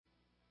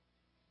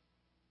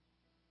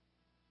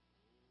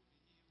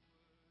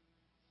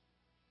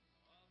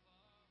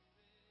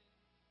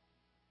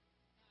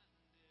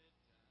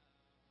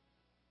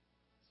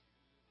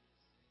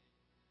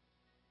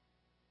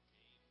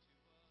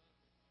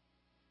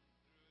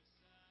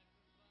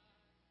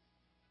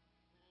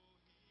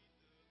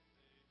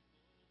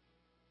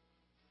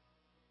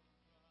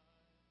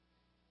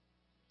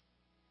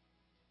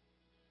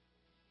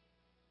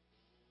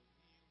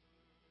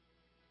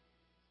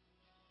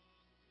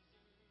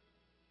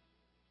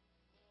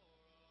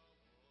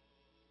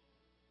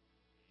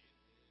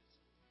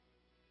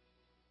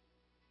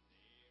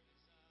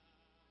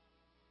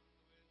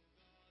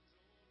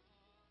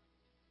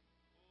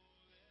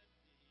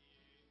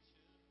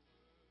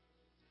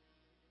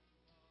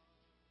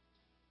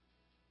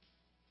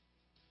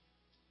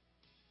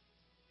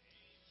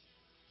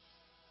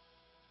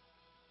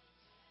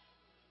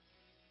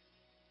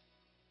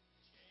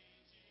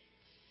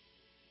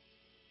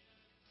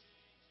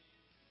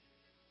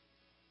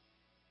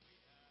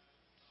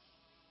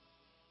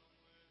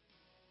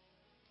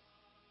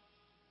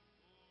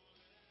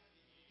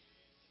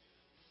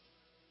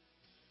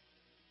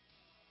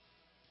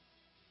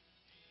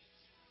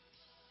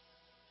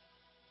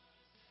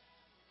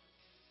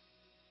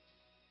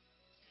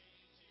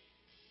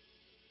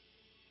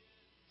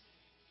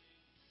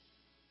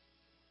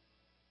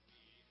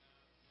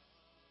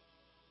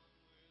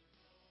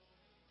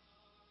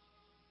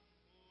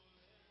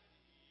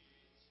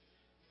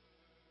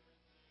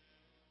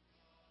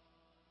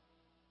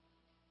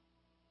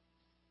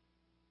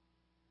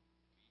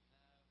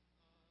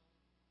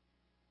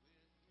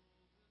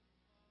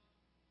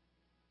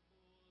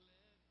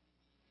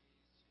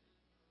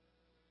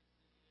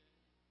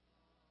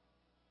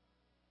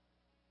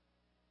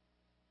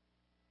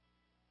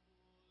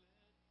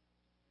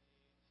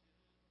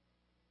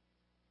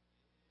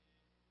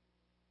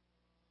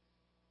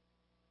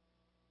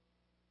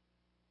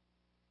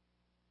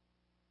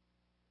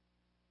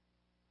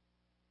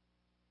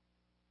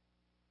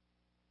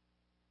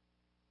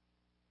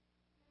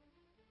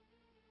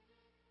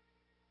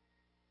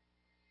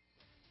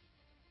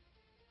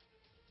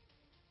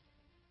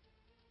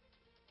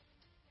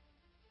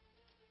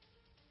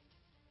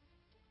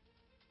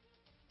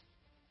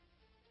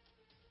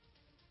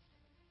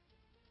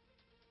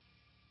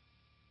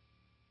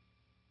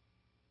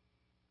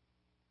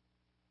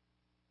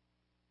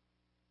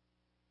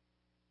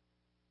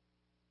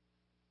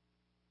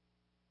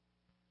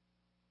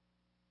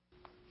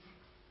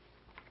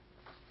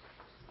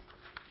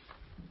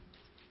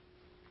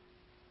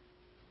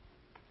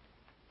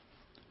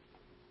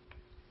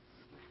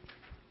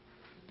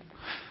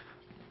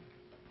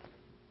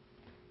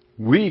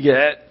we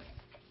get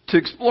to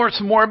explore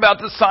some more about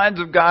the signs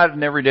of God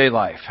in everyday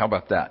life. How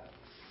about that?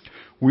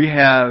 We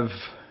have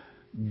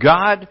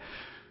God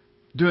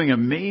doing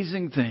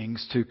amazing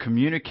things to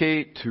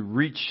communicate, to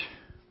reach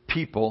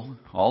people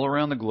all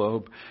around the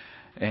globe.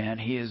 And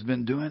He has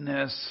been doing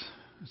this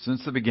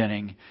since the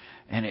beginning.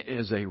 And it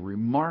is a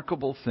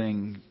remarkable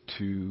thing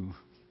to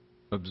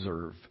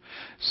observe.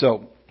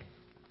 So,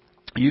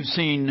 you've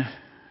seen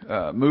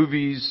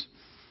movies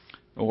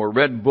or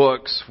read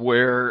books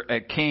where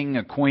a king,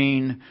 a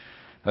queen,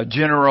 a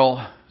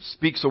general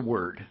speaks a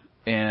word,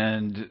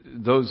 and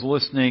those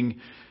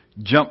listening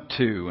jump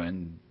to,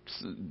 and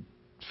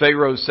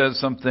Pharaoh says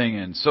something,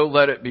 and so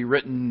let it be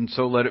written,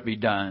 so let it be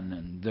done.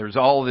 And there's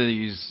all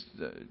these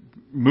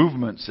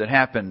movements that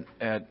happen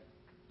at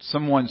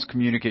someone's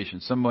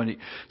communication. Somebody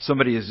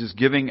is just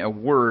giving a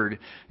word,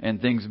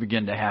 and things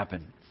begin to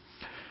happen.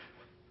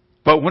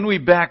 But when we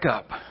back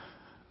up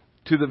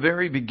to the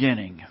very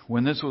beginning,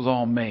 when this was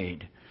all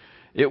made,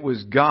 it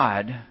was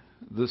God,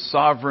 the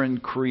sovereign,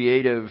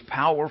 creative,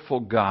 powerful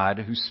God,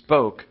 who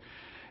spoke,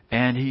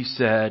 and He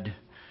said,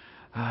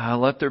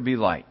 let there be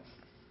light.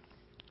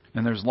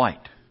 And there's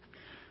light.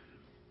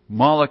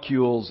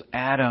 Molecules,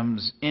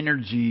 atoms,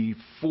 energy,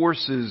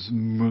 forces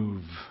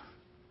move.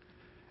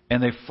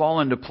 And they fall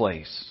into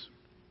place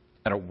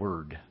at a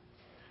word.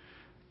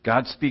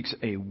 God speaks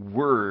a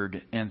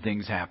word and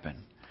things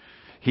happen.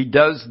 He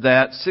does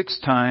that 6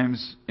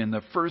 times in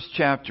the first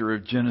chapter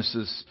of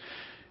Genesis,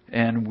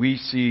 and we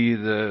see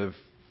the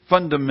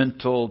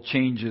fundamental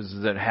changes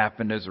that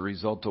happened as a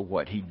result of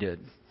what He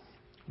did,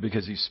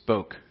 because He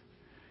spoke.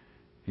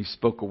 He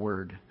spoke a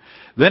word.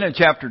 Then in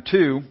chapter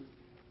 2,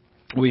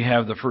 we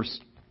have the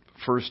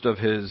first of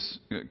His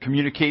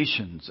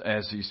communications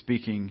as He's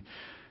speaking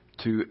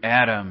to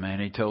Adam,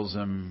 and He tells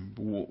him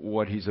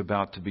what he's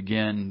about to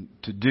begin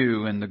to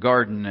do in the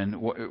garden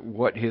and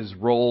what his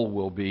role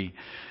will be.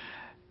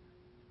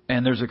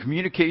 And there's a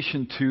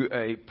communication to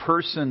a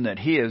person that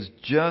He has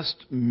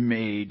just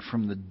made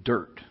from the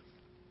dirt.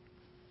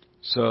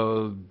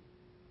 So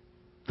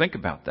think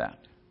about that.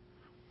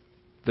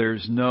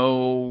 There's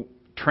no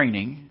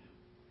training.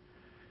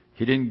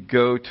 He didn't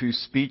go to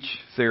speech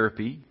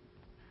therapy.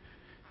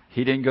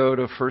 He didn't go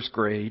to first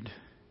grade.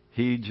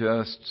 He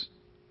just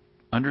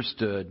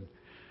understood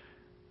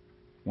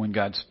when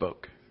God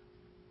spoke.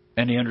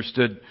 And he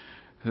understood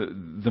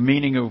the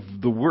meaning of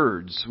the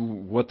words,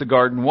 what the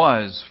garden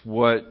was,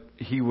 what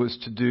He was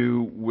to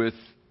do with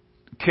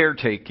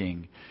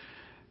caretaking.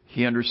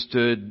 He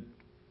understood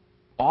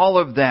all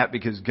of that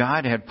because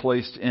God had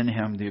placed in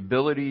him the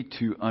ability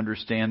to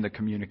understand the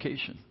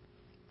communication.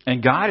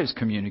 And God is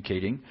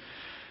communicating.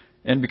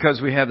 And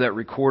because we have that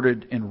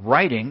recorded in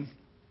writing,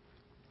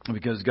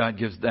 because God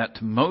gives that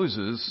to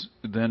Moses,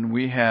 then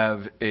we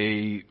have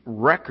a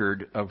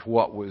record of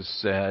what was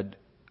said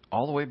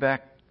all the way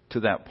back to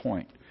that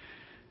point.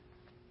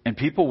 And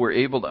people were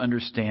able to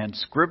understand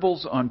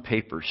scribbles on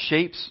paper,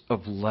 shapes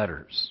of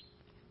letters,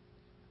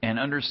 and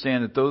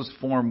understand that those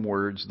form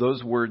words,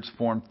 those words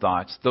form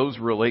thoughts, those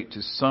relate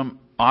to some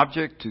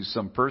object, to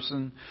some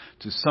person,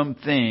 to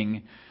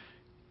something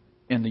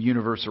in the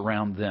universe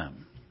around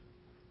them.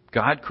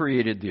 God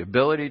created the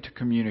ability to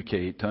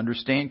communicate, to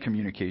understand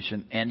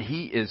communication, and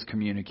He is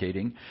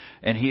communicating.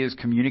 And He is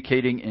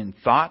communicating in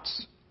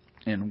thoughts,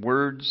 in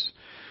words,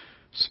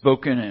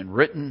 spoken and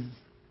written.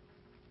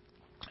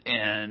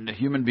 And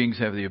human beings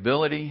have the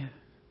ability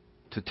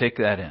to take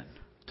that in,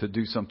 to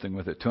do something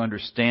with it, to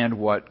understand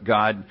what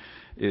God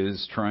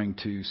is trying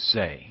to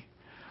say.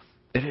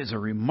 It is a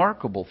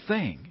remarkable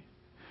thing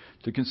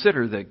to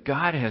consider that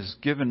God has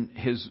given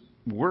His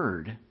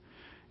Word,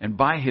 and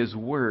by His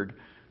Word,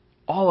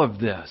 all of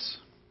this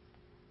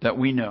that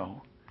we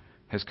know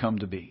has come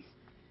to be.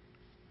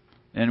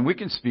 And we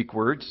can speak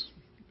words.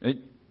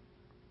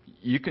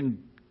 You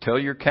can tell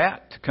your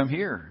cat to come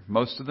here.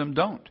 Most of them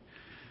don't.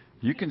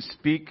 You can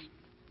speak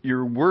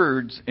your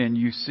words and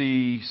you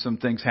see some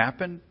things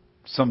happen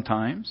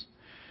sometimes,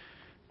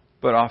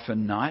 but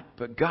often not.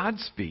 But God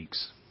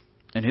speaks,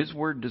 and His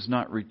word does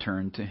not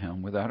return to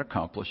Him without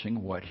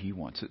accomplishing what He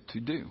wants it to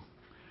do.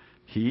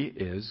 He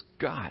is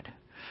God.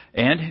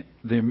 And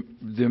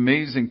the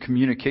amazing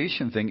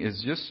communication thing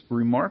is just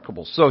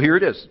remarkable. So here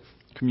it is.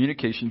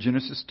 Communication,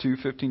 Genesis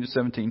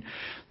 2:15-17.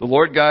 The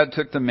Lord God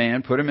took the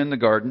man, put him in the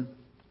garden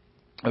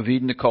of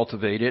Eden to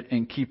cultivate it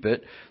and keep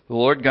it. The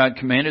Lord God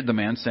commanded the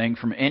man, saying,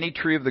 from any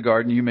tree of the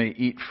garden you may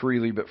eat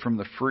freely, but from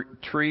the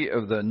tree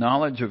of the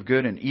knowledge of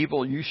good and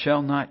evil you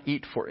shall not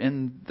eat, for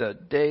in the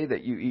day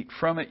that you eat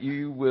from it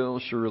you will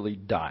surely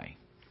die.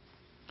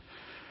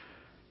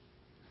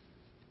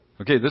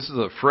 Okay, this is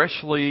a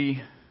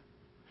freshly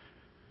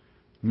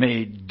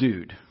made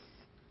dude.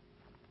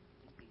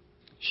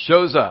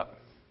 Shows up.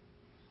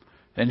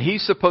 And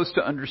he's supposed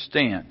to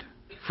understand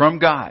from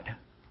God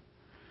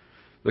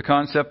the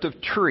concept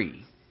of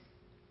tree.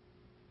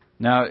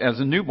 Now, as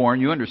a newborn,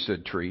 you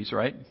understood trees,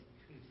 right?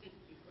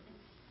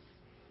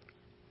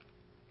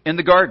 In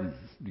the garden,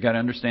 you got to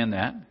understand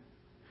that.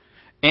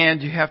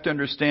 And you have to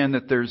understand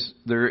that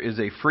there is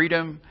a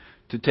freedom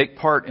to take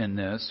part in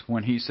this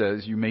when he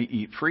says you may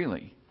eat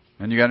freely.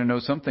 And you got to know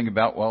something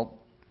about, well,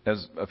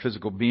 as a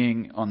physical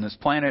being on this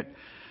planet,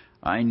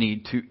 I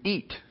need to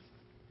eat.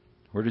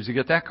 Where does he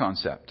get that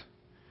concept?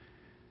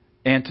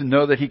 And to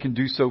know that he can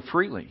do so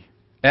freely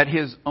at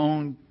his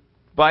own,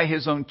 by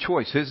his own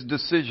choice, his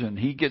decision.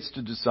 He gets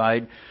to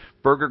decide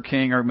Burger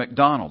King or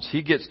McDonald's.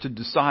 He gets to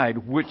decide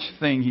which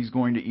thing he's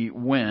going to eat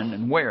when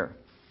and where.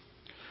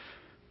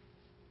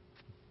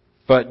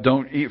 But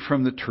don't eat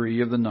from the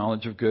tree of the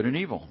knowledge of good and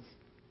evil.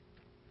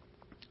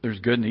 There's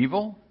good and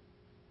evil.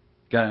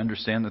 Got to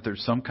understand that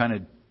there's some kind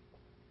of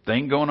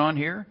thing going on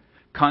here.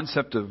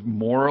 Concept of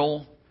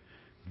moral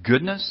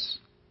goodness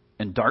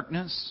and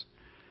darkness.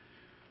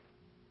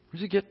 Where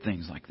does he get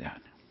things like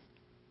that?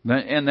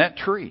 And that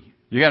tree.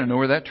 You got to know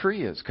where that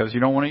tree is, because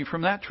you don't want to eat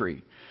from that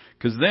tree,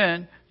 because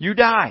then you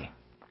die.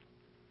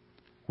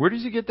 Where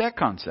does he get that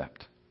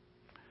concept?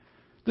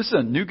 This is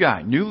a new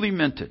guy, newly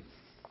minted.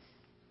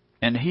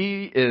 And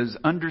he is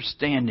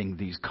understanding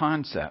these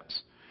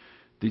concepts,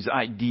 these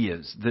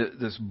ideas,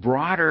 this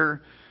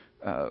broader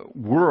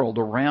world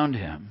around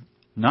him.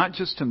 Not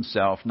just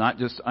himself, not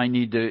just I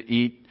need to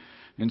eat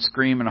and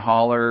scream and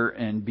holler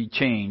and be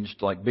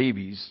changed like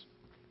babies.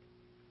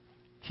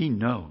 He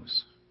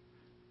knows.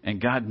 And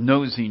God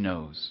knows he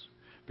knows,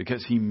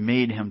 because he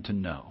made him to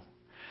know.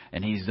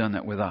 And he's done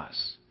that with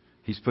us.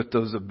 He's put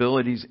those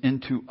abilities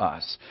into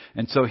us.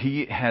 And so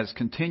he has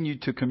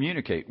continued to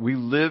communicate. We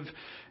live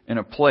in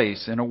a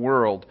place, in a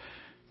world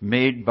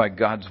made by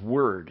God's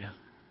Word.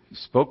 He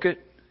spoke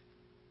it,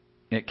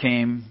 it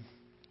came,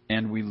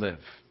 and we live.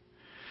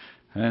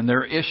 And there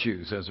are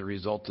issues as a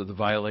result of the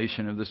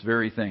violation of this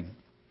very thing.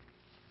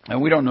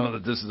 And we don't know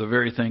that this is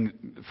the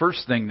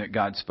first thing that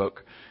God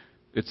spoke.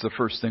 It's the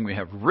first thing we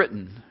have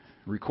written,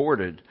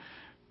 recorded.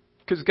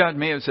 Because God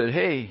may have said,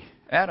 "Hey,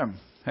 Adam,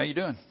 how you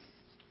doing?"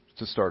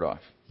 to start off.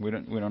 We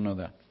don't know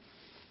that.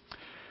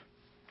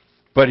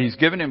 But he's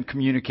given him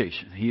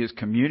communication. He is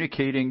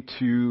communicating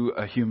to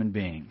a human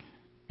being.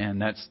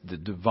 And that's the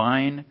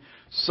divine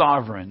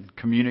sovereign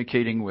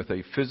communicating with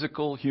a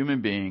physical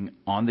human being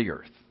on the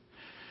earth.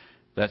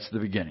 That's the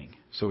beginning.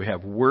 So we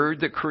have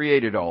Word that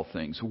created all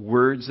things,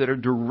 words that are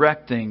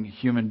directing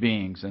human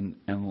beings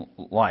and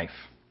life.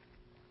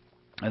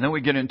 And then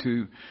we get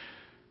into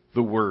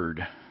the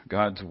Word,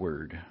 God's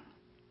Word.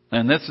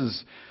 And this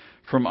is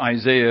from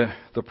Isaiah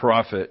the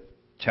prophet,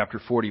 chapter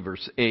 40,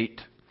 verse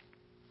 8.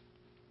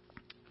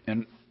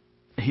 And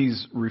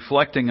he's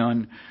reflecting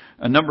on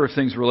a number of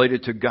things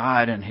related to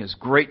God and His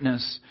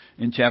greatness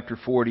in chapter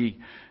 40.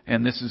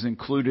 And this is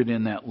included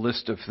in that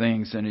list of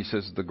things. And he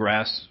says, the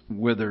grass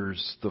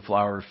withers, the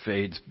flower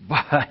fades,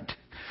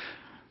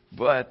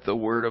 but the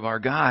word of our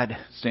God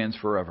stands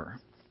forever.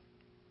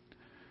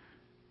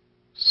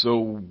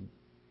 So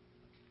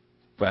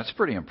that's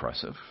pretty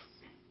impressive.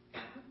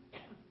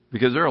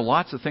 Because there are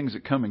lots of things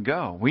that come and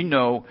go. We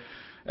know,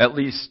 at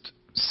least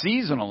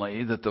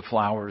seasonally, that the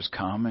flowers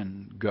come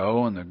and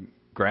go, and the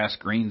grass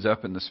greens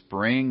up in the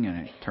spring,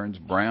 and it turns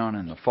brown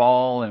in the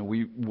fall, and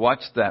we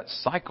watch that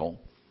cycle.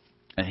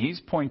 And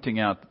he's pointing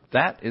out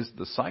that is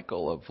the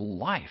cycle of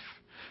life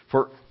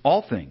for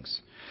all things.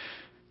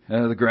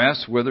 The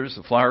grass withers,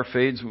 the flower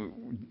fades.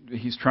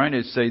 He's trying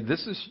to say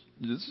this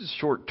is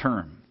short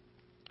term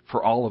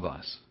for all of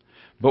us.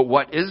 But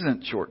what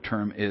isn't short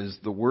term is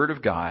the Word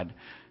of God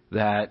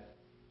that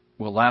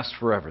will last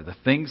forever. The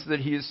things that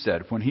He has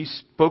said. When He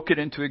spoke it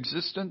into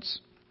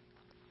existence,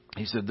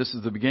 He said, this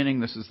is the beginning,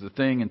 this is the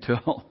thing,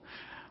 until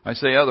I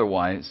say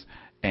otherwise.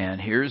 And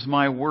here's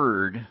my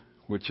word,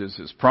 which is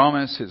His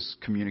promise, His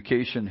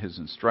communication, His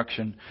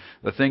instruction,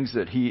 the things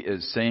that He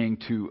is saying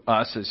to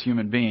us as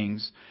human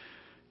beings,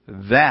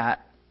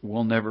 that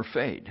will never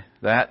fade.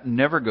 That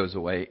never goes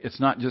away. It's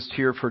not just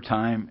here for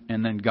time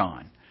and then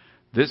gone.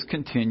 This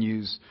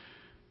continues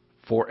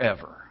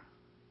forever.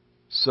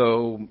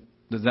 So,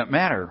 does that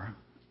matter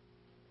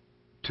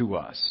to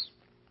us?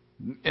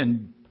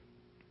 In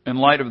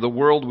light of the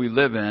world we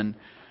live in,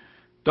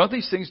 don't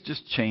these things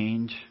just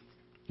change?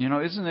 You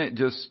know, isn't it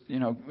just,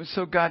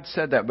 so God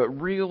said that, but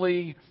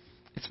really,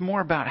 it's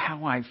more about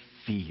how I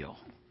feel.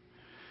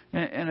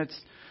 And it's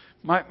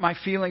my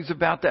feelings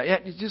about that. Yeah,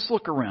 just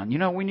look around.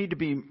 We need to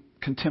be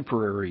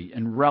contemporary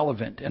and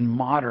relevant and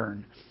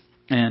modern.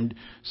 And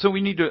so we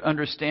need to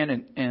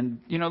understand, and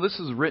this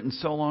was written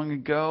so long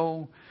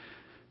ago,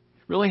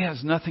 it really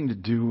has nothing to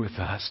do with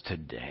us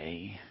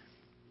today.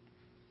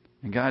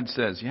 And God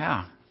says,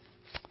 yeah,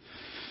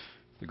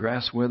 the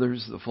grass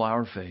withers, the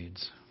flower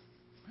fades.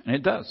 And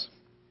it does.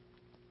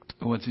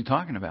 But what's He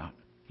talking about?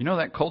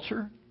 That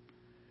culture,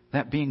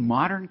 that being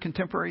modern,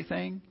 contemporary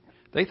thing,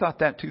 they thought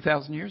that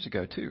 2,000 years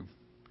ago too.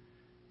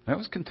 That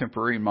was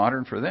contemporary and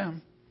modern for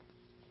them.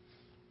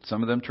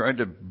 Some of them tried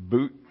to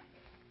boot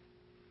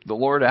the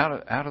Lord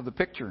out of the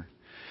picture,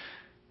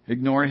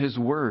 ignore His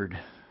word,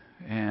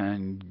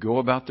 and go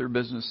about their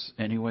business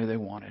any way they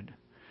wanted.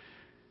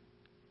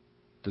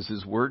 Does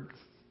His word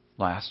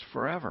last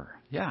forever?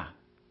 Yeah.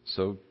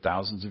 So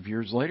thousands of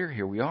years later,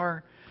 here we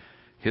are.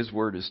 His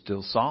word is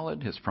still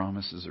solid. His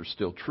promises are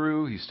still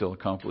true. He's still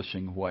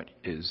accomplishing what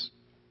is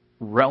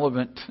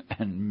relevant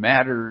and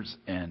matters,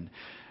 and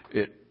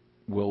it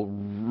will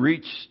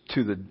reach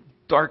to the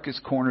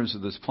darkest corners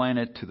of this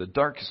planet, to the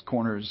darkest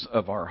corners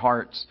of our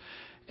hearts,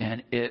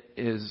 and it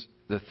is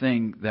the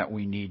thing that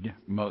we need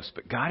most.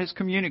 But God is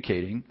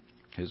communicating.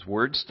 His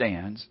word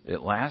stands.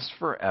 It lasts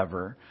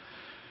forever.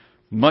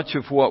 Much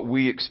of what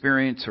we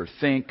experience or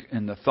think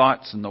and the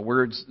thoughts and the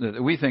words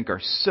that we think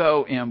are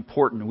so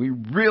important, we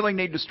really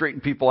need to straighten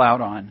people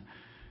out on,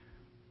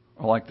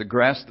 are like the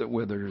grass that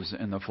withers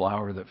and the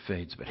flower that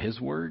fades. But His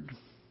word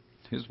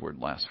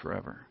lasts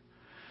forever.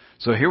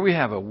 So here we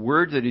have a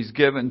word that He's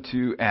given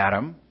to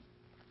Adam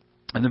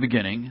in the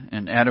beginning,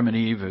 and Adam and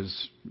Eve,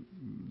 as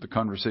the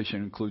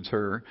conversation includes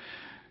her,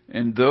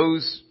 and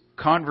those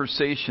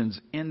conversations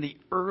in the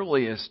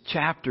earliest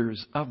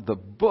chapters of the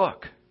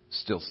book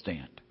still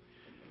stand.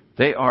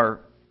 They are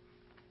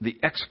the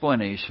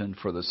explanation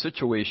for the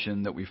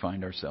situation that we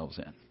find ourselves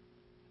in.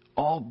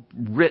 All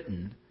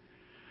written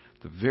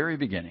at the very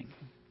beginning.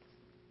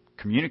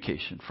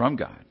 Communication from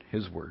God,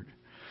 His Word.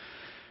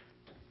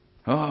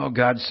 Oh,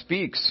 God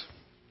speaks.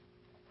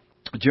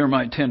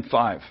 Jeremiah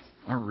 10:5.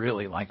 I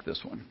really like this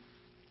one.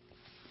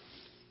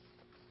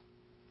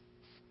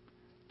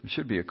 There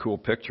should be a cool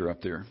picture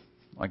up there,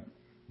 like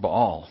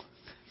Baal.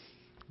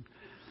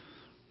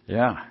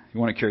 Yeah, you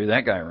want to carry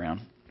that guy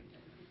around.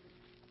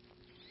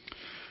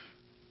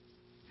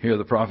 Here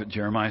the prophet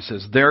Jeremiah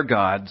says, their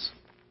gods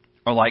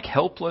are like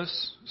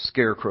helpless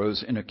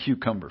scarecrows in a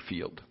cucumber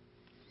field.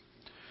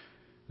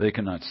 They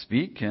cannot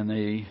speak, and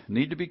they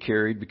need to be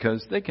carried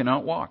because they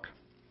cannot walk.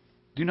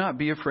 Do not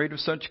be afraid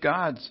of such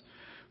gods,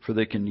 for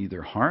they can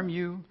neither harm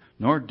you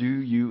nor do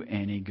you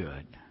any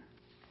good.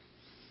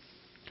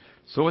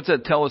 So what's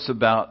that tell us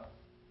about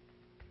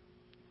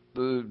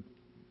the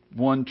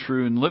one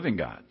true and living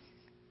God?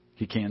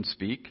 He can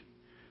speak,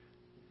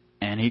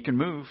 and He can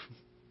move,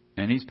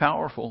 and He's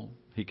powerful.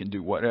 He can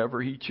do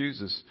whatever He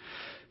chooses.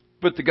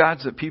 But the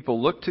gods that people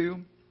look to,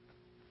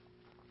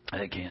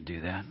 they can't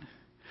do that.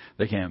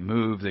 They can't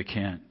move.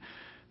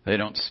 They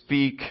don't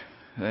speak.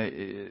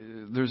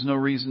 There's no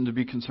reason to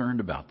be concerned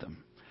about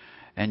them.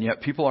 And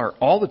yet people are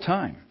all the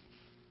time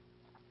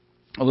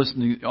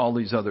listening to all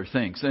these other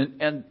things.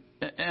 And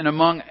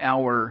among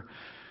our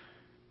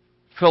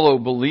fellow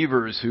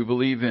believers who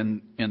believe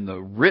in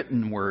the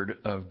written word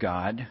of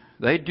God,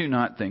 they do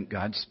not think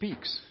God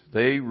speaks.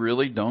 They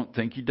really don't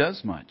think He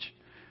does much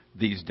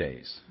these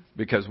days,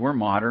 because we're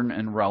modern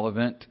and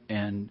relevant,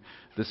 and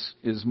this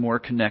is more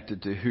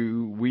connected to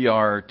who we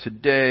are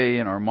today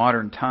in our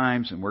modern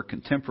times, and we're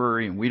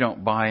contemporary, and we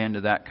don't buy into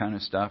that kind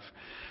of stuff.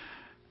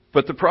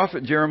 But the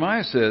prophet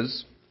Jeremiah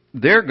says,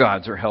 their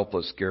gods are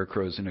helpless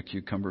scarecrows in a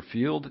cucumber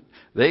field.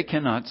 They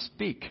cannot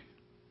speak.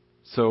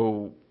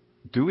 So,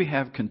 do we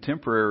have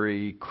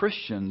contemporary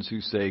Christians who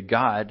say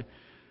God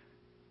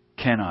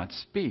cannot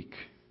speak?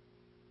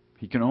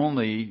 He can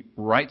only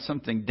write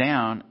something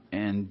down,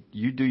 and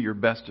you do your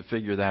best to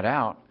figure that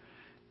out,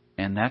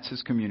 and that's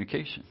His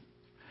communication.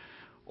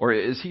 Or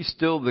is He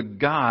still the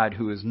God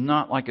who is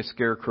not like a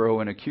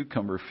scarecrow in a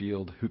cucumber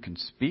field, who can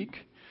speak,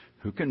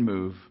 who can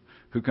move,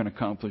 who can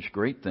accomplish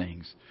great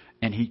things,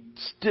 and He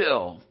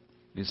still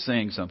is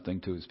saying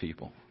something to His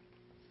people?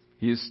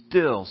 He is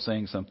still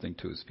saying something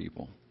to His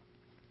people.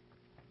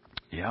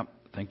 Yep,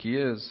 I think He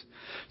is.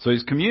 So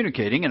He's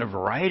communicating in a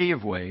variety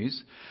of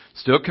ways,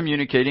 still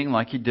communicating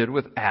like He did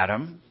with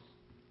Adam.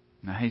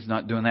 Now, He's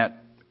not doing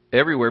that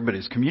everywhere, but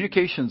His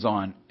communication's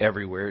on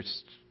everywhere.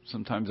 It's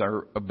sometimes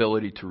our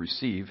ability to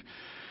receive.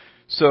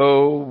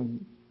 So,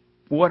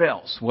 what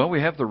else? Well, we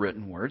have the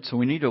written word, so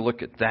we need to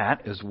look at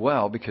that as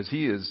well, because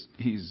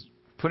He's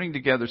putting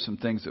together some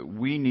things that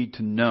we need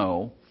to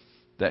know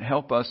that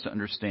help us to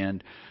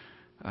understand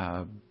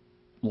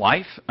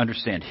life,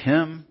 understand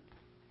Him,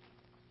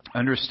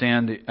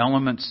 understand the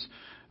elements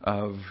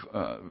of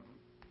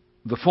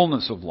the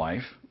fullness of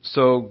life.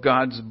 So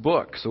God's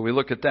book. So we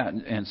look at that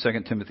in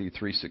 2 Timothy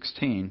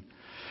 3:16.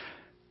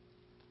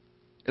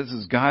 This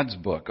is God's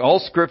book. All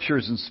Scripture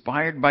is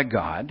inspired by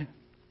God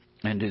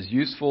and is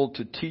useful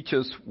to teach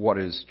us what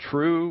is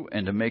true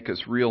and to make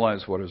us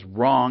realize what is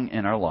wrong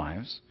in our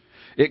lives.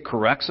 It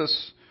corrects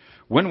us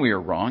when we are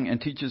wrong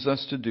and teaches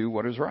us to do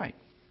what is right.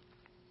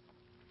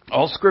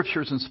 All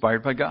Scripture is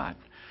inspired by God.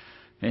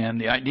 And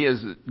the idea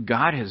is that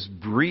God has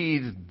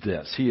breathed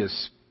this. He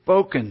has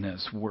spoken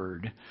this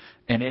word,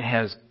 and it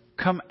has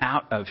come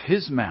out of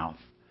His mouth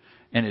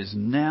and is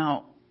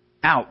now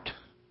out.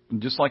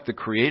 Just like the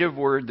creative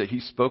word that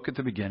He spoke at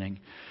the beginning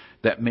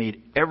that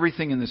made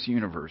everything in this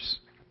universe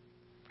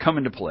come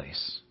into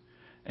place.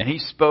 And He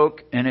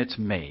spoke and it's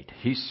made.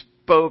 He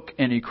spoke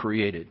and He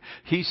created.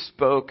 He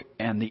spoke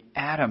and the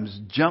atoms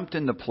jumped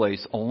into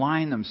place,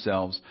 aligned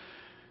themselves.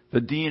 The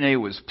DNA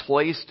was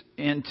placed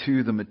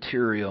into the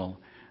material,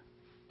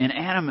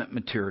 inanimate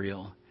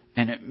material,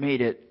 and it made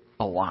it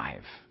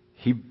alive.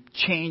 He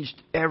changed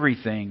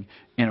everything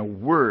in a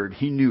word.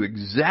 He knew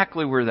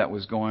exactly where that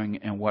was going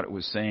and what it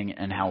was saying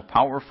and how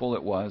powerful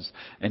it was,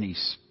 and He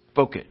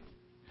spoke it.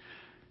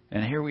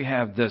 And here we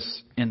have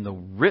this in the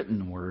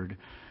written word.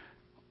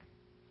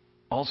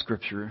 All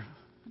Scripture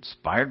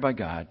inspired by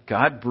God.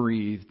 God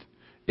breathed.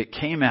 It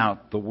came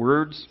out, the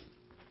words,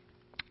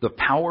 the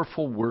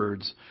powerful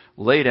words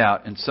laid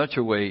out in such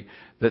a way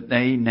that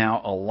they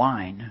now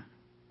align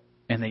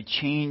and they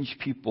change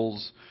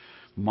people's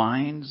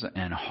minds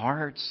and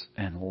hearts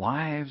and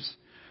lives.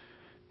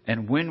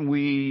 And when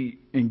we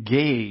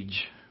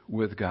engage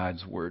with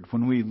God's Word,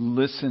 when we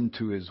listen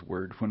to His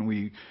Word, when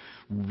we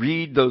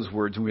read those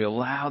words and we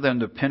allow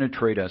them to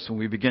penetrate us and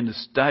we begin to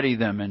study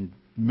them and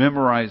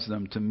memorize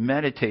them, to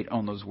meditate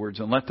on those words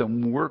and let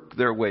them work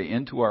their way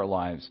into our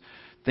lives,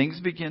 things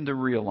begin to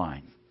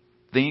realign.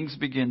 Things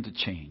begin to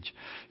change.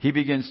 He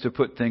begins to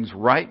put things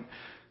right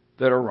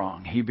that are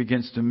wrong. He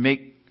begins to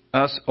make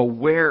us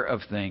aware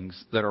of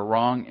things that are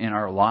wrong in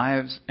our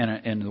lives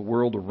and in the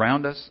world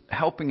around us,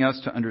 helping us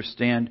to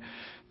understand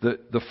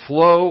the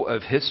flow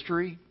of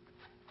history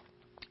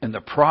and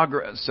the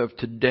progress of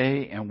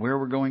today and where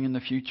we're going in the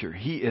future.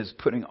 He is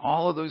putting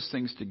all of those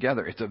things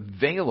together. It's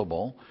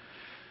available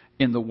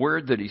in the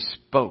word that He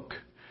spoke,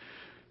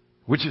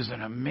 which is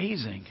an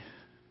amazing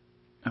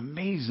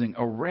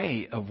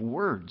array of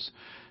words.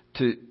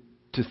 To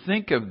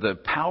think of the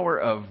power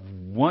of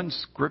one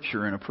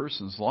scripture in a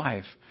person's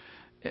life,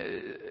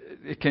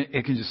 it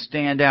can just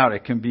stand out.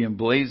 It can be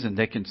emblazoned.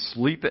 They can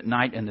sleep at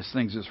night and this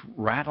thing's just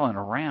rattling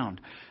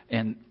around,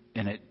 and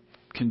it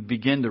can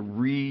begin to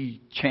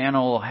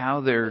re-channel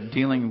how they're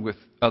dealing with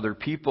other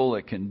people.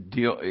 It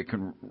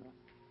can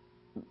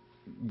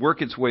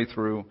work its way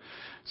through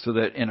so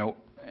that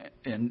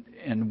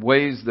in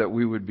ways that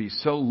we would be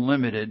so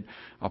limited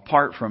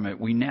apart from it,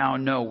 we now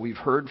know we've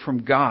heard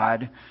from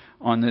God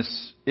on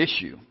this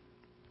issue.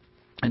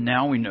 And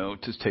now we know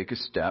to take a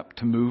step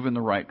to move in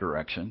the right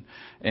direction.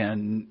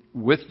 And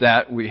with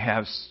that, we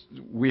have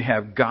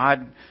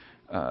God,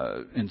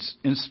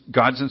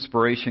 God's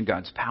inspiration,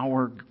 God's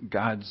power,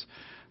 God's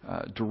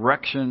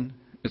direction.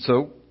 And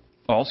so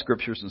all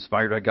Scripture is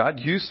inspired by God,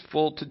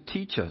 useful to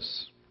teach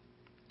us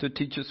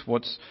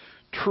what's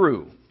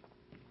true.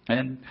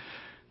 And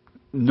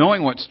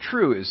knowing what's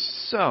true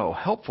is so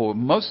helpful.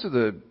 Most of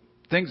the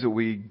things that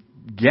we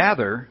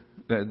gather,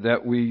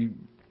 that we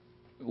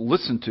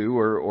listen to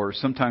or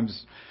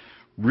sometimes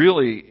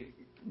really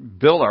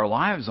build our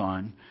lives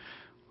on,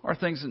 are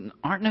things that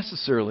aren't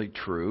necessarily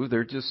true.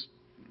 They're just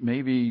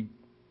maybe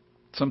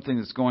something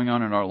that's going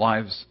on in our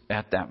lives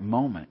at that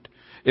moment.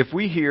 If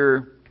we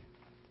hear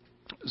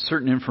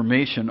certain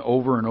information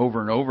over and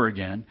over and over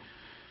again,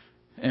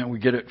 and we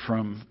get it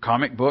from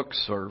comic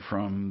books or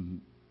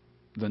from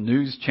the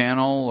news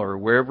channel or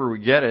wherever we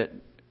get it,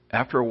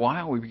 after a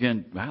while we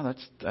begin, wow,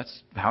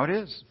 that's how it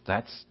is.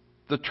 That's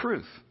the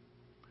truth.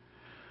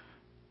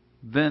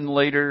 Then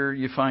later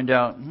you find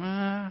out,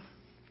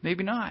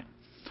 maybe not.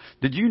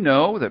 Did you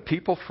know that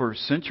people for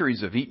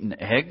centuries have eaten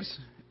eggs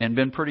and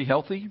been pretty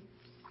healthy?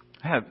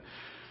 I have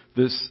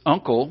this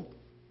uncle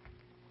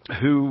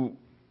who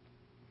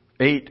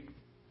ate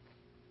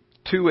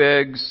 2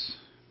 eggs,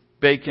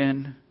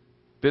 bacon,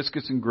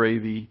 biscuits and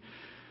gravy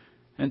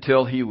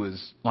until he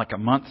was like a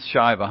month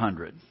shy of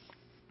 100.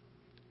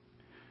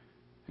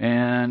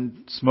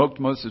 And smoked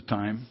most of the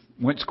time.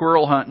 Went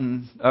squirrel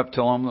hunting up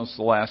till almost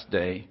the last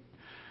day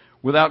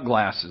without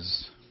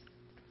glasses.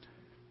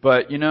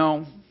 But,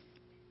 during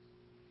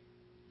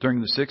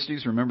the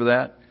 60s, remember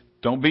that?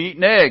 Don't be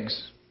eating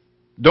eggs.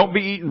 Don't be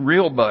eating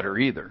real butter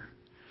either.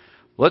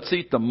 Let's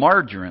eat the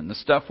margarine, the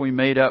stuff we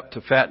made up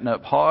to fatten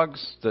up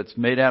hogs that's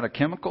made out of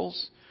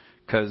chemicals,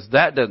 because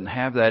that doesn't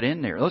have that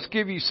in there. Let's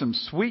give you some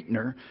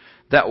sweetener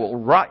that will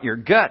rot your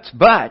guts,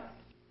 but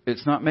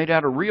it's not made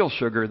out of real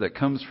sugar that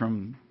comes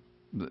from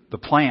the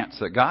plants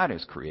that God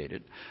has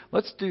created.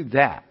 Let's do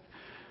that.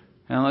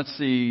 And let's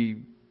see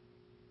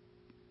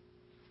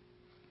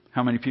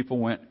how many people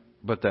went,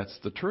 but that's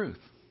the truth.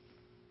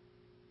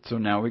 So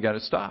now we got to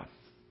stop.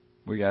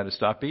 We got to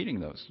stop eating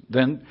those.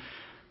 Then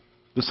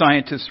the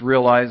scientists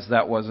realized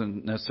that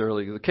wasn't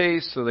necessarily the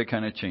case, so they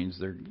kind of changed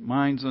their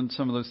minds on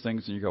some of those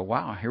things, and you go,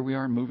 wow, here we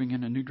are moving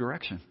in a new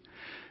direction.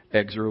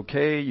 Eggs are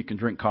okay. You can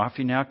drink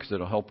coffee now because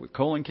it'll help with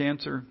colon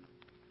cancer,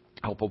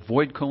 help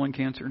avoid colon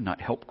cancer,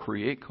 not help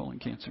create colon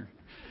cancer.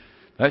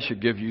 That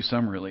should give you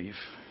some relief,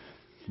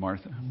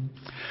 Martha.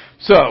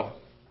 So,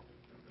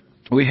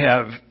 we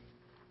have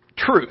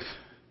truth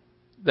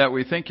that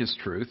we think is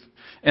truth,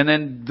 and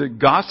then the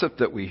gossip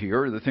that we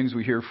hear, the things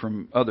we hear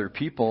from other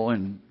people,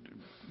 and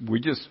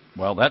we just,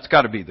 that's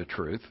got to be the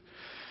truth.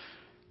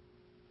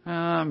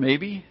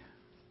 Maybe.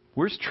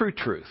 Where's true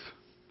truth?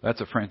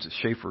 That's a Francis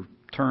Schaeffer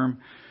term.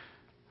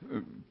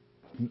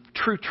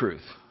 True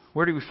truth.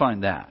 Where do we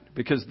find that?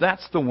 Because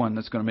that's the one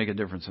that's going to make a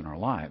difference in our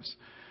lives.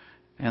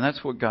 And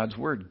that's what God's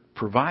Word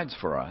provides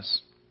for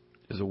us,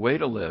 is a way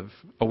to live,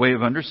 a way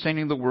of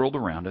understanding the world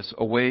around us,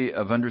 a way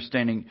of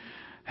understanding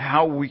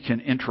how we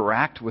can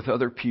interact with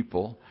other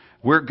people,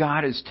 where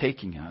God is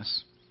taking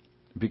us,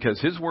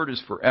 because His Word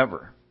is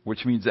forever,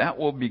 which means that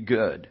will be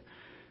good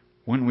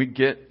when we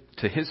get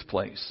to His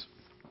place.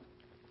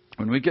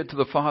 When we get to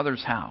the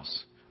Father's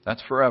house,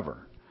 that's forever.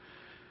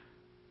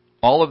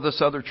 All of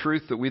this other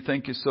truth that we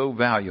think is so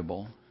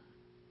valuable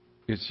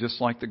is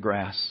just like the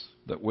grass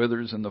that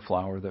withers and the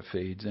flower that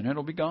fades, and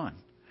it'll be gone.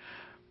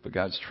 But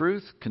God's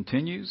truth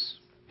continues.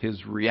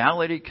 His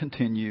reality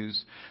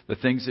continues. The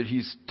things that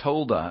He's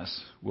told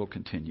us will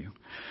continue.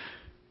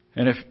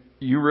 And if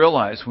you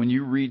realize when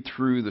you read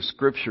through the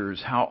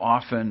Scriptures how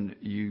often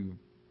you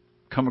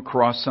come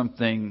across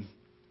something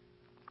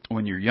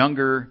when you're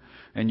younger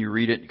and you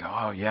read it, you go,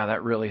 oh yeah,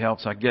 that really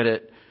helps, I get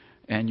it.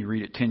 And you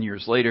read it 10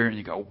 years later and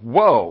you go,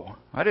 whoa,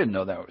 I didn't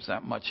know that was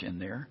that much in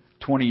there.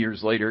 20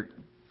 years later,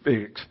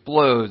 it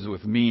explodes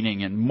with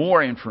meaning and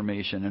more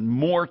information and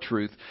more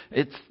truth.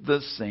 It's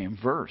the same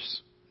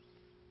verse.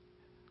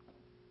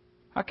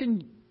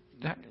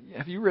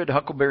 Have you read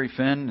Huckleberry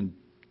Finn? And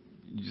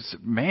you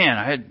said, man,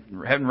 I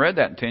haven't read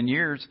that in 10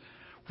 years.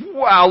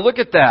 Wow, look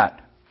at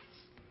that.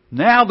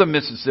 Now the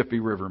Mississippi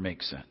River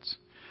makes sense.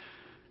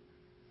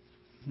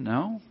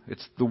 No,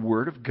 it's the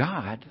Word of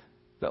God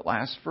that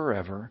lasts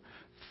forever,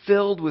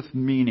 filled with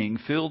meaning,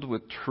 filled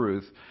with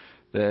truth,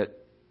 that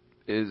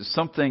is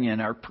something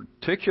in our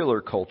particular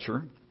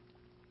culture,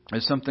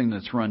 is something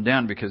that's run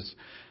down, because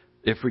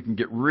if we can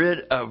get rid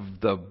of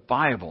the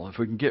Bible, if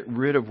we can get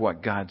rid of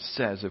what God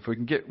says, if we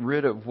can get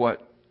rid of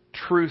what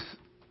true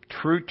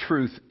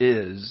truth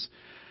is,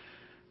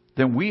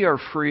 then we are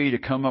free to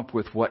come up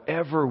with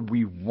whatever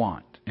we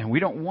want. And we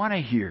don't want to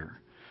hear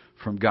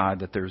from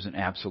God that there's an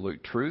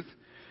absolute truth.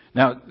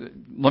 Now,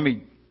 let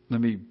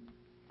me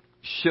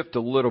shift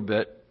a little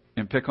bit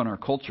and pick on our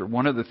culture.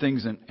 One of the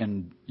things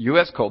in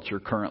U.S. culture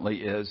currently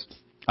is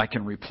I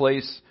can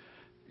replace,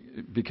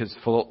 because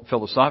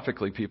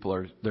philosophically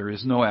there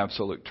is no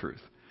absolute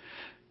truth.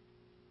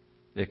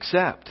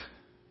 Except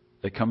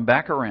they come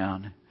back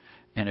around,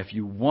 and if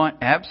you want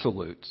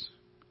absolutes,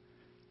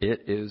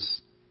 it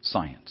is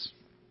science.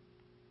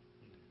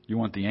 You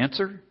want the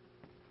answer?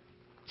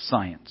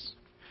 Science.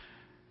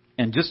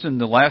 And just in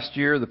the last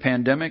year, the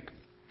pandemic,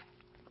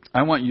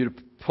 I want you to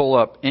pull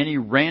up any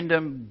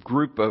random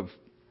group of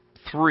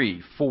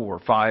 3, 4,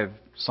 5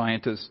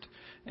 scientists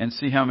and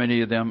see how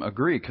many of them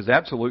agree. Because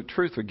absolute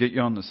truth would get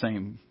you on the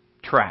same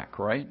track,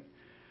 right?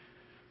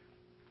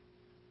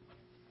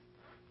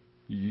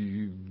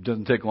 It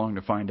doesn't take long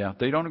to find out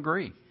they don't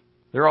agree.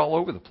 They're all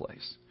over the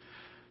place.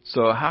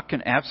 So how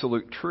can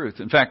absolute truth,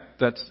 in fact,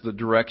 that's the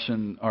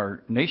direction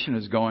our nation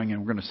is going,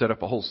 and we're going to set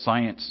up a whole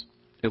science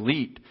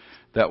elite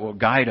that will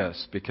guide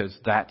us, because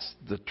that's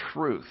the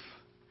truth.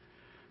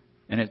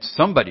 And it's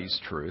somebody's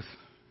truth.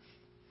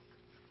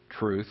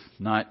 Truth,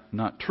 not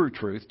true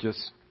truth,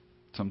 just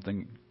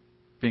something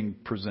being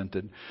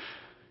presented.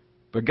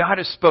 But God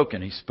has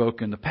spoken. He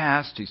spoke in the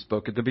past. He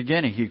spoke at the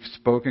beginning. He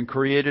spoke and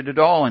created it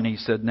all. And He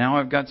said, now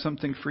I've got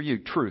something for you.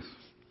 Truth.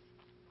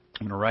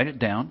 I'm going to write it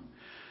down.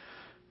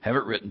 Have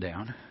it written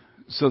down.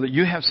 So that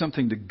you have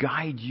something to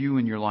guide you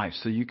in your life.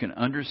 So you can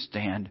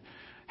understand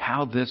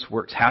how this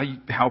works.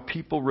 How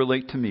people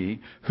relate to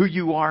me. Who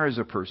you are as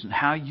a person.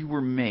 How you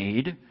were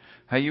made.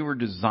 How you were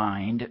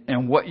designed.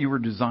 And what you were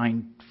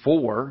designed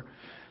for.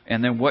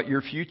 And then what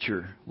your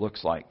future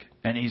looks like.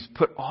 And He's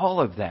put all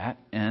of that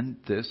in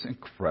this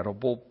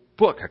incredible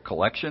book, a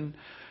collection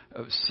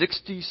of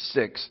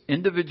 66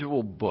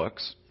 individual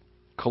books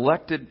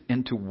collected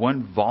into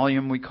one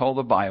volume we call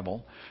the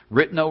Bible,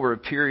 written over a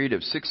period of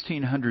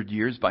 1,600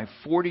 years by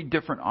 40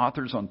 different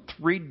authors on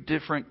 3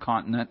 different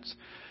continents.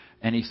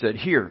 And He said,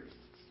 here,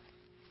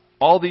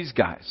 all these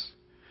guys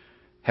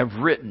have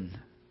written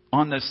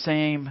on the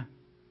same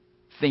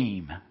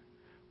theme,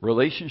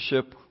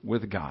 relationship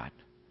with God.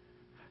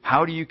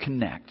 How do you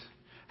connect?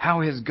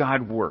 How has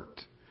God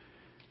worked?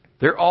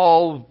 They're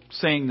all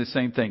saying the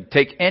same thing.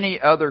 Take any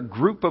other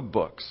group of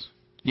books,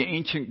 the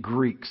ancient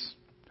Greeks,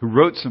 who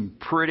wrote some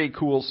pretty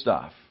cool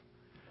stuff.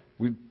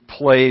 We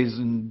plays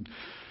and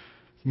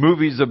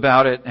movies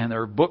about it, and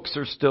their books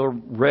are still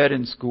read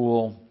in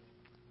school.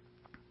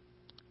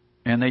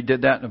 And they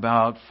did that in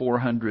about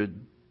 400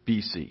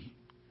 BC.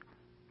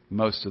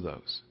 Most of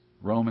those.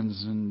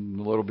 Romans and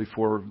a little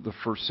before the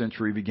first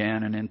century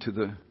began and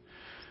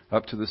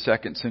up to the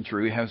second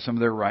century, we have some of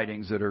their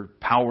writings that are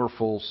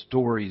powerful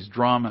stories,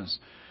 dramas.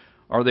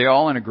 Are they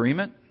all in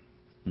agreement?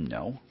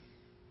 No.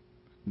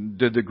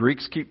 Did the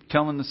Greeks keep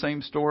telling the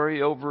same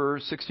story over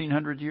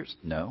 1,600 years?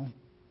 No.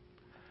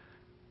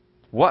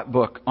 What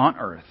book on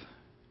earth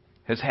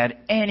has had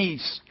any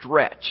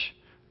stretch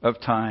of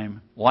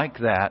time like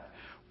that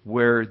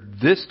where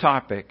this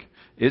topic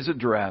is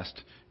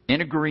addressed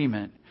in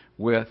agreement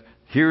with,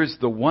 here's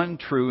the one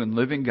true and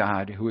living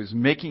God who is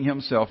making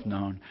Himself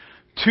known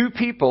to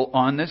people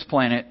on this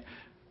planet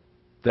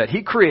that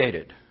He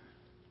created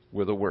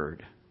with a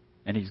Word.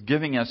 And He's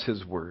giving us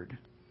His Word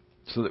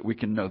so that we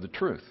can know the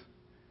truth.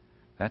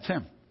 That's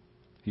Him.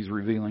 He's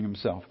revealing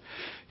Himself.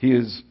 He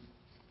is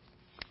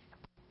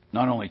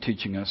not only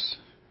teaching us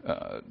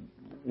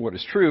what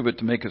is true, but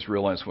to make us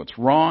realize what's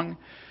wrong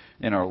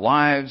in our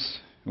lives.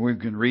 We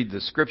can read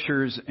the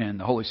Scriptures, and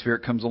the Holy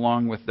Spirit comes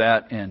along with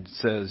that and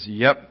says,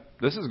 yep,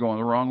 this is going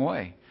the wrong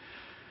way.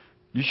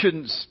 You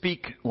shouldn't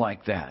speak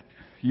like that.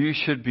 You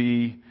should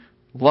be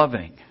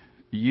loving.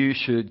 You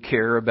should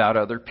care about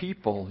other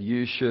people.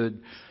 You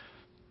should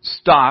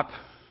stop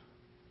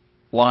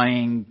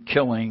lying,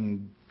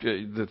 killing,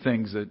 the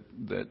things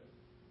that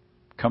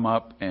come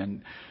up,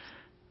 and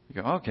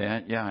you go,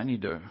 okay, yeah, I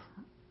need to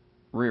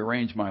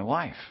rearrange my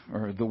life,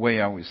 or the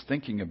way I was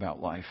thinking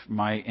about life,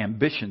 my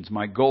ambitions,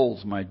 my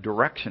goals, my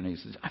direction. He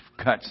says,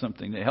 I've got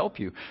something to help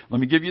you.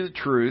 Let me give you the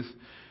truth,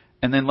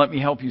 and then let me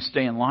help you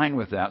stay in line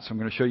with that. So I'm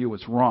going to show you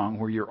what's wrong,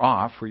 where you're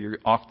off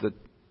the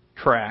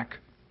track.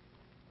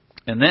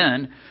 And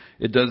then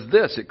it does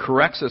this. It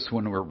corrects us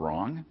when we're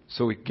wrong.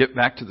 So we get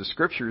back to the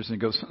Scriptures and it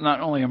goes,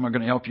 not only am I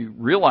going to help you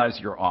realize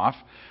you're off,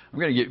 I'm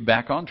going to get you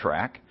back on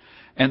track.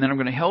 And then I'm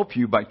going to help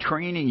you by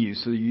training you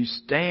so you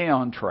stay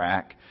on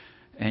track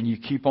and you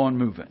keep on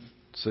moving.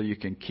 So you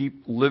can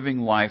keep living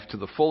life to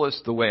the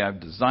fullest the way I've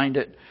designed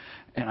it.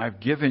 And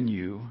I've given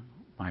you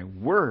my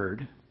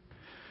word,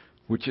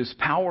 which is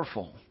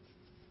powerful.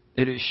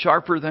 It is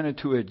sharper than a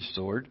two-edged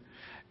sword.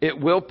 It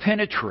will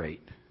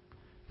penetrate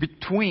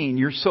between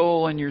your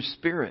soul and your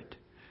spirit.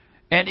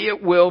 And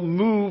it will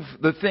move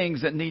the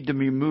things that need to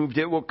be moved.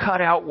 It will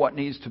cut out what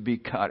needs to be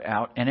cut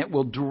out. And it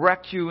will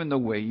direct you in the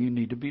way you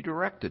need to be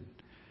directed.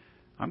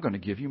 I'm going to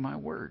give you my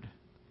word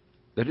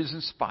that is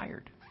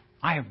inspired.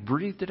 I have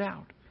breathed it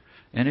out.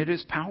 And it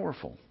is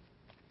powerful.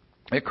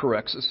 It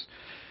corrects us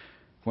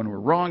when we're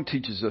wrong,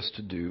 teaches us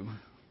to do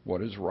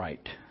what is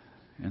right.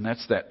 And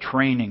that's that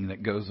training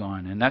that goes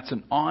on. And that's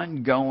an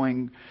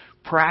ongoing,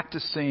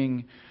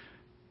 practicing,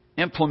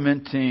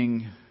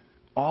 implementing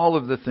all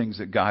of the things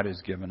that God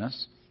has given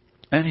us.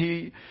 And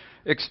He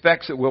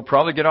expects that we'll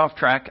probably get off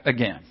track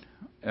again.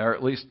 Or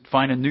at least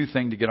find a new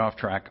thing to get off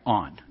track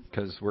on.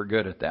 Because we're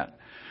good at that.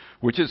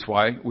 Which is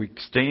why we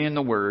stay in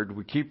the Word.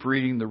 We keep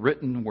reading the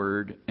written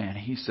Word. And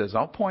He says,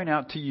 I'll point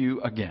out to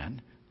you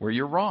again where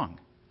you're wrong.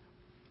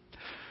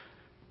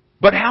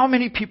 But how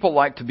many people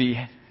like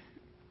to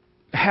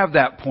have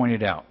that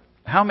pointed out?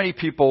 How many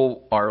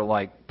people are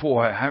like,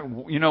 boy,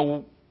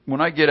 when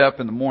I get up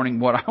in the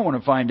morning, what I want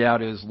to find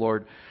out is,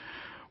 Lord,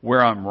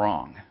 where I'm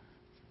wrong.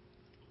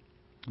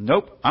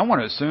 Nope. I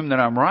want to assume that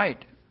I'm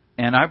right.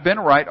 And I've been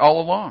right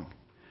all along.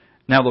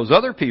 Now, those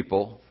other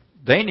people,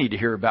 they need to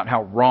hear about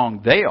how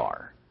wrong they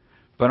are.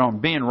 But on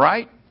being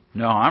right,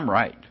 no, I'm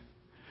right.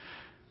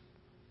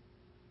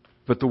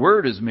 But the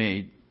Word is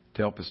made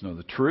to help us know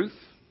the truth,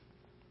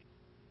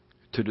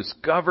 to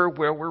discover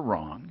where we're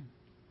wrong,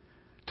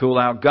 to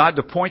allow God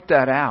to point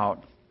that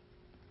out,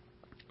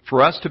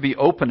 for us to be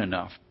open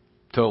enough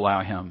to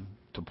allow Him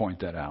to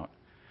point that out,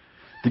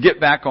 to get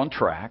back on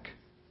track,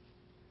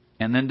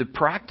 and then to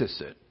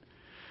practice it.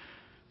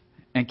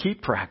 And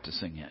keep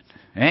practicing it.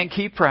 And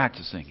keep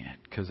practicing it.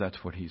 Because that's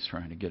what He's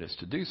trying to get us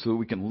to do, so that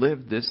we can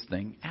live this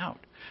thing out.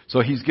 So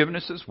He's given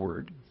us His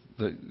Word.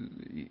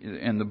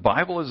 And the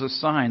Bible is a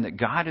sign that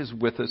God is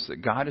with us,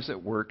 that God is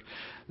at work,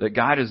 that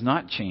God has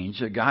not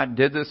changed, that God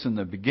did this in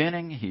the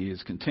beginning. He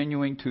is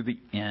continuing to the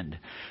end.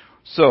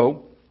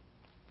 So,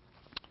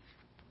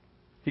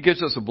 He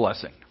gives us a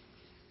blessing.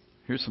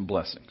 Here's some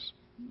blessings.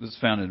 This is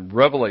found in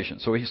Revelation.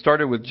 So He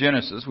started with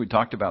Genesis. We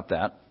talked about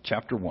that,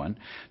 chapter 1.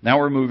 Now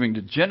we're moving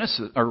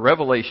to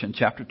Revelation,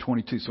 chapter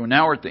 22. So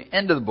now we're at the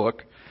end of the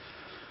book,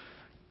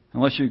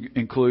 unless you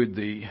include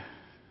the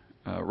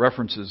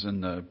references in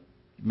the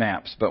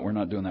maps, but we're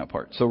not doing that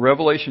part. So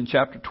Revelation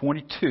chapter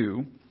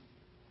 22,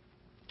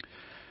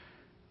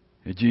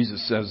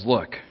 Jesus says,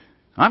 look,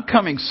 I'm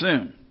coming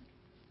soon.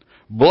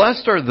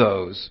 Blessed are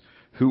those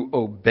who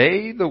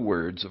obey the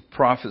words of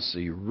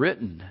prophecy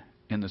written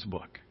in this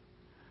book.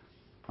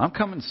 I'm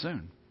coming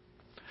soon.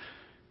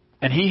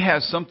 And He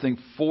has something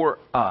for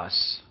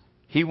us.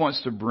 He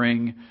wants to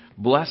bring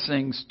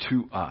blessings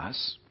to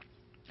us.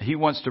 He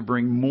wants to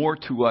bring more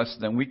to us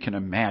than we can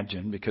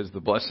imagine, because the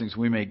blessings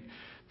we may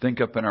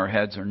think up in our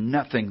heads are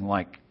nothing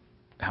like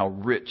how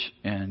rich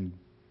and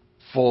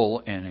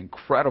full and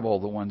incredible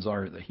the ones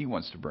are that He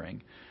wants to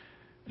bring.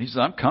 And He says,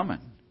 I'm coming.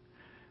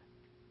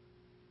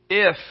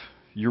 If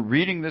you're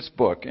reading this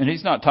book, and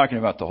He's not talking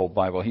about the whole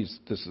Bible,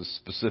 this is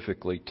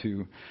specifically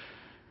to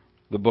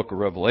the book of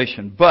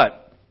Revelation,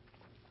 but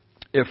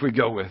if we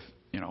go with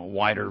a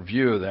wider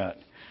view of that,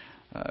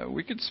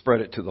 we could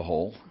spread it to the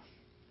whole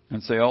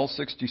and say all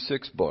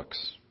 66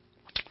 books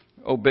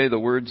obey the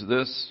words of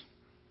this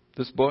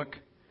book.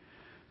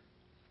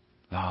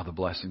 The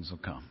blessings will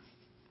come.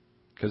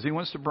 Because He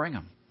wants to bring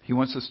them. He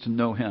wants us to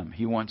know Him.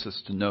 He wants us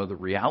to know the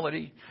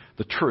reality,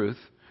 the truth,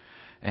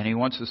 and He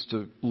wants us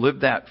to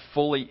live that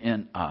fully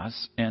in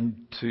us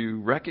and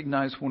to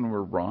recognize when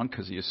we're wrong,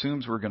 because He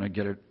assumes we're going to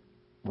get it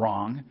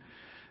wrong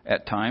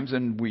at times,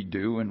 and we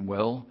do and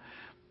will.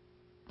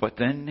 But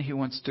then He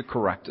wants to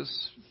correct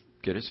us,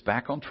 get us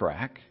back on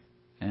track,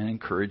 and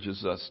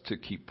encourages us to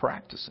keep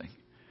practicing,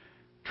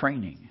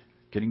 training,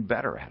 getting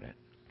better at it.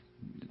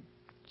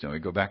 So we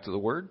go back to the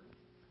Word,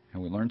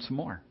 and we learn some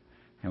more.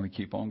 And we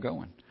keep on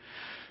going.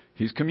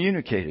 He's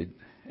communicated.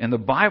 And the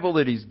Bible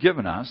that He's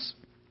given us,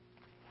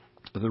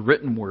 the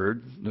written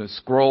Word, the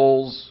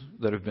scrolls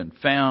that have been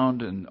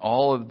found, and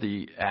all of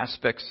the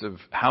aspects of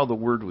how the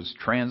Word was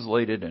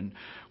translated, and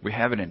we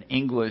have it in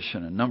English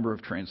and a number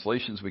of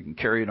translations. We can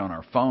carry it on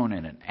our phone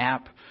and an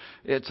app.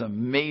 It's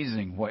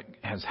amazing what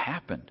has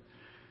happened.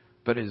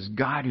 but it is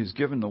God who's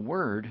given the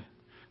Word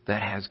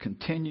that has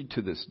continued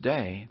to this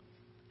day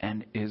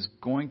and is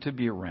going to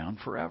be around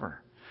forever.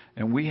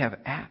 And we have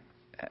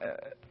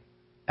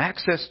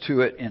access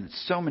to it in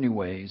so many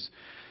ways.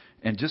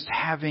 And just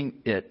having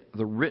it,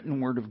 the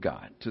written Word of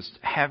God, just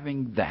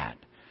having that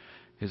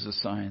is a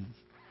sign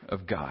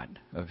of God,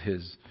 of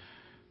His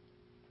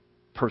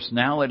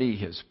personality,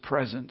 His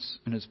presence,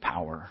 and His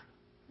power.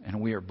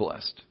 And we are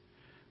blessed.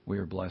 We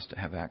are blessed to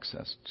have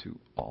access to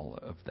all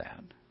of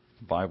that.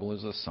 The Bible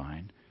is a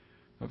sign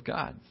of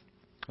God.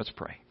 Let's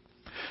pray.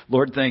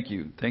 Lord, thank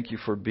you. Thank you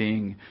for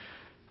being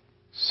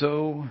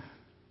so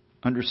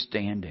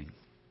understanding,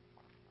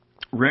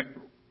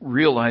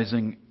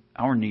 realizing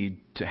our need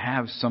to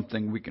have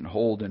something we can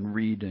hold and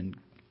read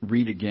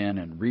again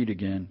and read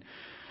again.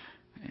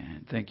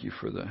 And thank you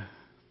for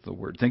the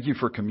Word. Thank you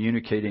for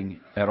communicating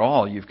at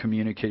all. You've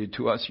communicated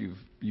to us.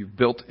 You've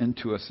built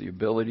into us the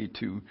ability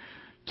to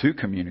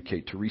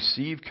communicate, to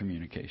receive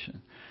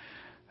communication.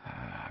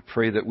 I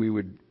pray that we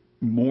would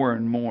more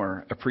and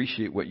more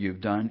appreciate what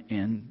you've done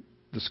in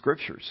the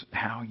Scriptures,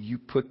 how you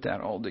put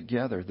that all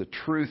together, the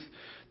truth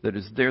that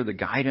is there, the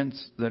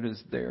guidance that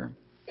is there.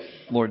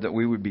 Lord, that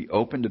we would be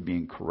open to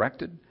being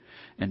corrected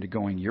and to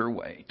going your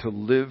way, to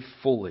live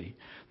fully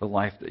the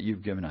life that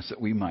you've given us,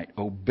 that we might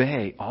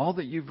obey all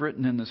that you've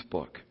written in this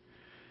book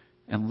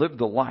and live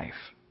the life,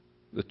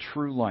 the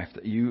true life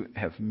that you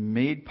have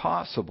made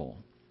possible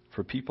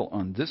for people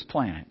on this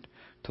planet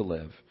to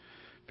live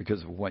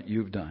because of what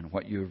you've done,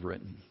 what you have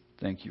written.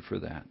 Thank you for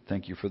that.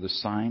 Thank you for the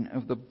sign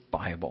of the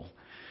Bible,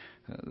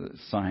 the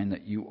sign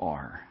that you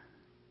are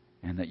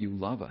and that you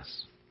love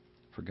us.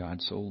 For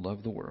God so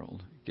loved the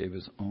world, gave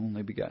His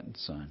only begotten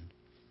Son.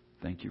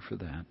 Thank you for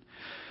that.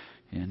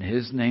 In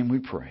His name we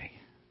pray.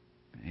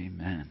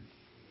 Amen.